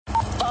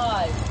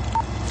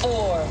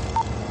4,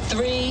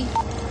 3,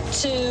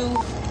 2,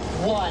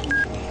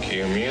 1.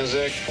 Cue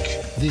music.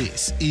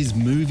 This is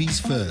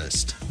Movies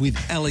First with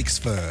Alex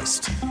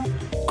First.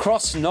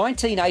 Cross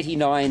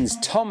 1989's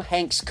Tom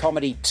Hanks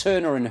comedy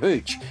Turner and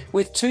Hooch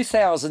with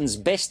 2000's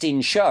Best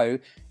in Show,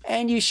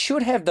 and you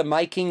should have the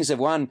makings of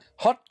one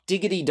hot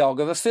diggity dog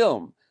of a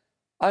film.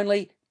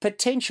 Only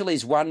potential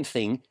is one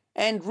thing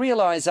and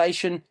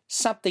realisation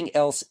something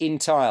else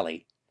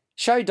entirely.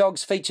 Show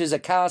Dogs features a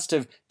cast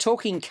of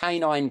talking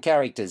canine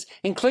characters,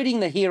 including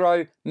the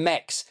hero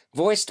Max,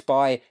 voiced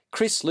by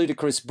Chris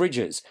Ludacris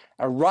Bridges,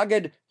 a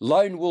rugged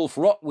lone wolf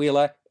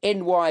Rottweiler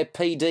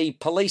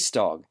NYPD police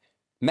dog.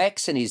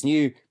 Max and his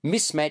new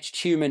mismatched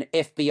human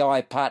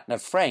FBI partner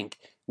Frank,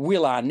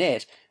 Will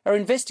Arnett, are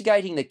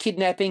investigating the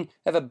kidnapping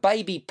of a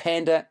baby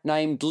panda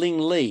named Ling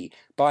Li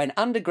by an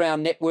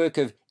underground network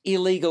of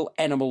illegal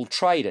animal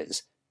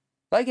traders.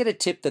 They get a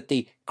tip that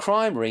the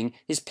crime ring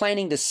is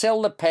planning to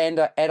sell the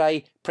panda at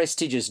a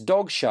prestigious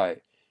dog show.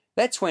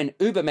 That's when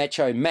uber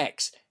macho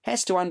Max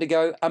has to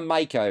undergo a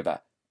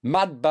makeover.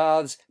 Mud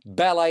baths,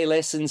 ballet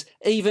lessons,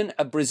 even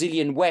a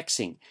Brazilian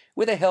waxing,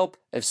 with the help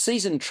of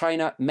seasoned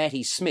trainer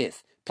Matty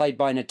Smith, played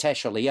by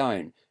Natasha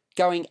Lyonne,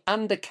 going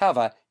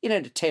undercover in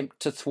an attempt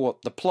to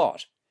thwart the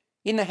plot.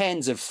 In the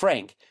hands of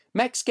Frank,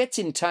 Max gets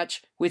in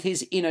touch with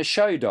his inner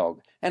show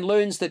dog and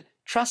learns that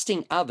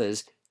trusting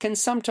others can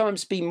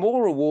sometimes be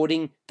more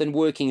rewarding than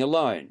working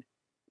alone.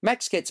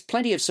 Max gets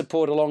plenty of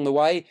support along the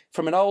way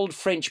from an old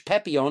French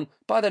Papillon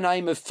by the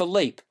name of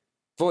Philippe,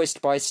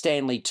 voiced by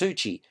Stanley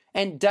Tucci,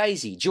 and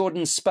Daisy,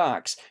 Jordan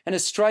Sparks, an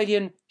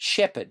Australian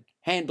shepherd,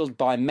 handled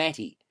by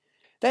Matty.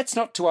 That's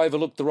not to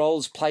overlook the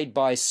roles played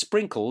by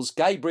Sprinkles,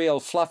 Gabriel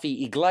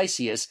Fluffy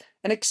Iglesias,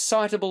 an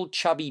excitable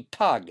chubby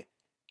pug,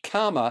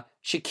 Karma,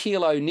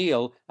 Shaquille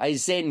O'Neal, a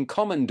Zen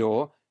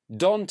Commodore,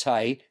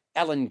 Dante,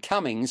 Alan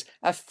Cummings,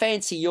 a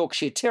fancy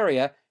Yorkshire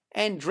Terrier,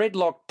 and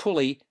dreadlock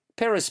pulley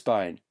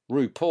Perisbone,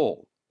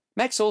 RuPaul.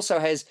 Max also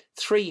has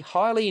 3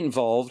 highly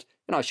involved,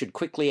 and I should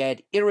quickly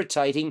add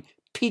irritating,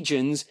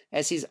 pigeons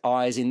as his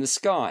eyes in the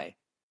sky.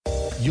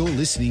 You're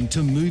listening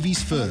to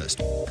Movies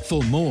First.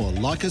 For more,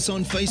 like us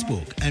on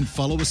Facebook and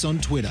follow us on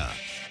Twitter.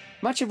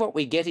 Much of what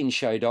we get in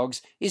Show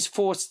Dogs is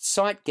forced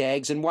sight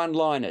gags and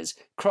one-liners,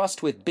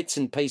 crossed with bits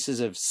and pieces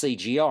of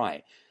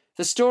CGI.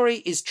 The story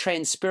is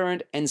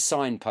transparent and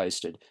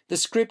signposted, the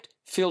script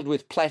filled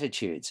with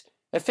platitudes.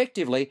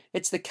 Effectively,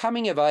 it's the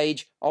coming of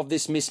age of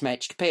this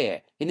mismatched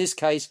pair, in this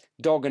case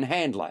dog and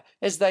handler,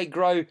 as they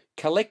grow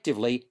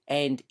collectively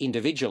and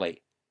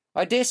individually.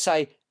 I dare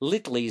say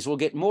Littleys will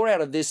get more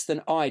out of this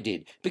than I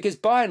did, because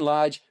by and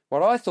large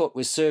what I thought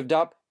was served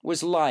up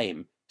was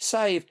lame,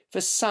 save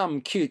for some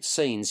cute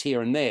scenes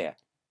here and there.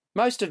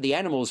 Most of the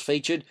animals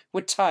featured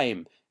were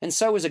tame, and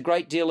so was a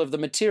great deal of the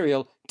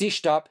material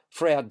dished up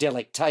for our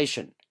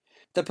delectation.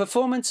 The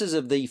performances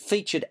of the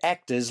featured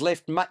actors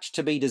left much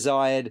to be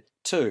desired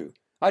too.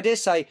 I dare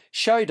say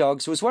Show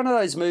Dogs was one of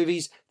those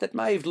movies that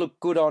may have looked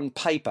good on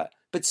paper,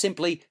 but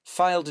simply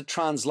failed to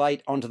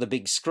translate onto the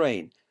big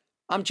screen.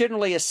 I'm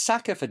generally a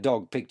sucker for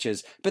dog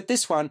pictures, but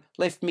this one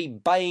left me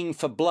baying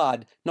for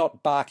blood,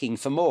 not barking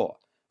for more.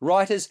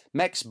 Writers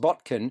Max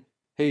Botkin,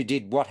 who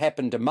did What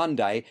Happened to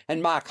Monday,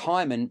 and Mark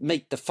Hyman,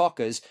 Meet the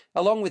Fockers,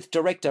 along with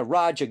director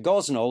Raja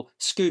Gosnell,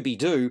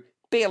 Scooby-Doo,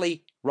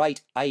 barely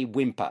rate a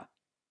whimper.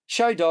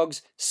 Show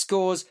Dogs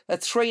scores a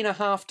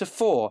 3.5 to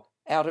 4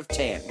 out of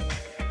 10.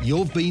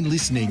 You've been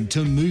listening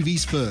to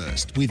Movies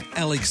First with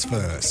Alex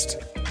First.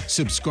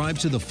 Subscribe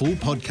to the full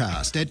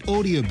podcast at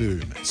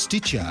Audioboom,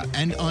 Stitcher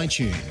and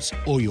iTunes,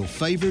 or your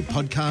favourite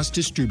podcast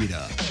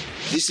distributor.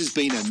 This has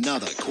been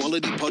another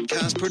quality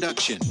podcast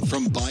production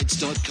from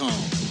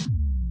Bytes.com.